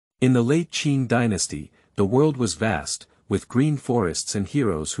In the late Qing Dynasty, the world was vast, with green forests and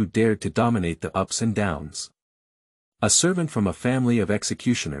heroes who dared to dominate the ups and downs. A servant from a family of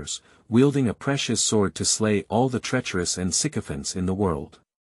executioners, wielding a precious sword to slay all the treacherous and sycophants in the world.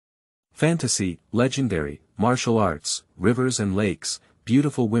 Fantasy, legendary, martial arts, rivers and lakes,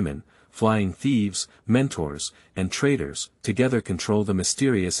 beautiful women, flying thieves, mentors, and traitors, together control the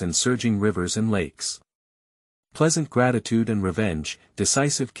mysterious and surging rivers and lakes. Pleasant gratitude and revenge,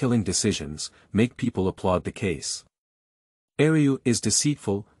 decisive killing decisions, make people applaud the case. Eryu is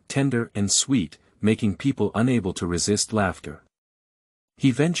deceitful, tender and sweet, making people unable to resist laughter.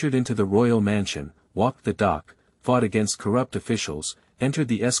 He ventured into the royal mansion, walked the dock, fought against corrupt officials, entered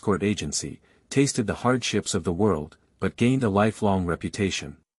the escort agency, tasted the hardships of the world, but gained a lifelong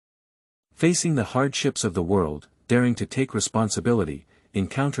reputation. Facing the hardships of the world, daring to take responsibility,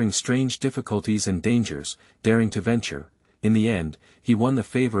 encountering strange difficulties and dangers, daring to venture, in the end, he won the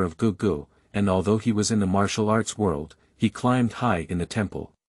favor of Gugu, and although he was in the martial arts world, he climbed high in the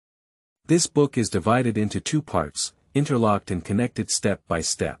temple. This book is divided into 2 parts, interlocked and connected step by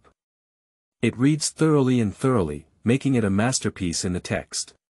step. It reads thoroughly, making it a masterpiece in the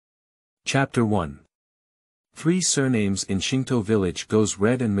text. Chapter 1. 3 Surnames in Xingtou village goes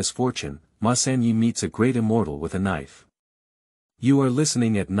red and Misfortune, Ma Sanyi meets a great immortal with a knife. You are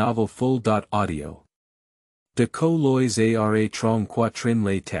listening at Novel Full.audio. De Co Lois Ara Trong Quatrin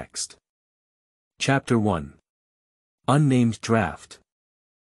Lay Text. Chapter 1. Unnamed Draft.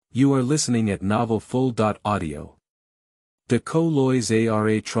 You are listening at Novel Full.audio. De Co Lois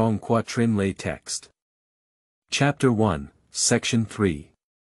Ara Trong Quatrin Lay Text. Chapter 1, Section 3.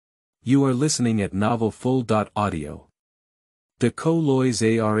 You are listening at Novel Full.audio. De Co Lois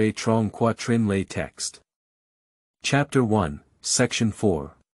Ara Trong Quatrin Lay Text. Chapter 1, Section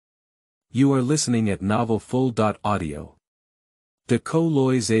 4. You are listening at Novel Full.audio. De Co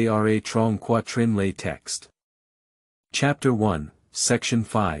Lois Ara Trong Quatrin Lay Text. Chapter 1, Section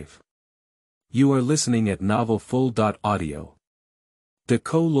 5. You are listening at Novel Full.audio. De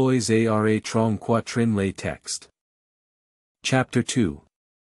Co Lois Ara Trong Quatrin Lay Text. Chapter 2.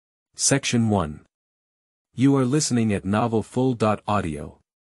 Section 1. You are listening at Novel Full.audio.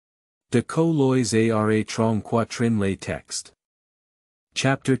 De Co Lois Ara Trong Quatrin Lay Text.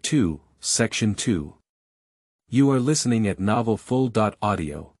 Chapter 2, Section 2. You are listening at Novel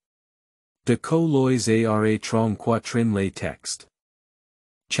Full.audio. De Co Lois Ara Trong Quatrin Lay Text.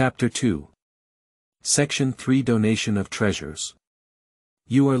 Chapter 2. Section 3 Donation of Treasures.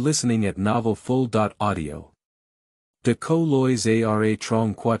 You are listening at Novel Full.audio. De Co Lois Ara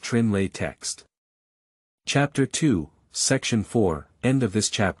Trong Quatrin Lay Text. Chapter 2, Section 4, End of this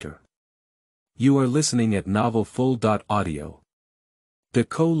chapter. You are listening at Novel Full.audio. De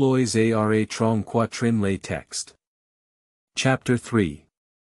Co Lois Ara Trong Quatrin Lay Text. Chapter 3.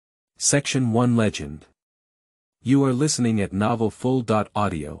 Section 1 Legend. You are listening at Novel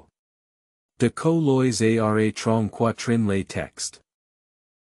Full.audio. De Co Lois Ara Trong Quatrin Lay Text.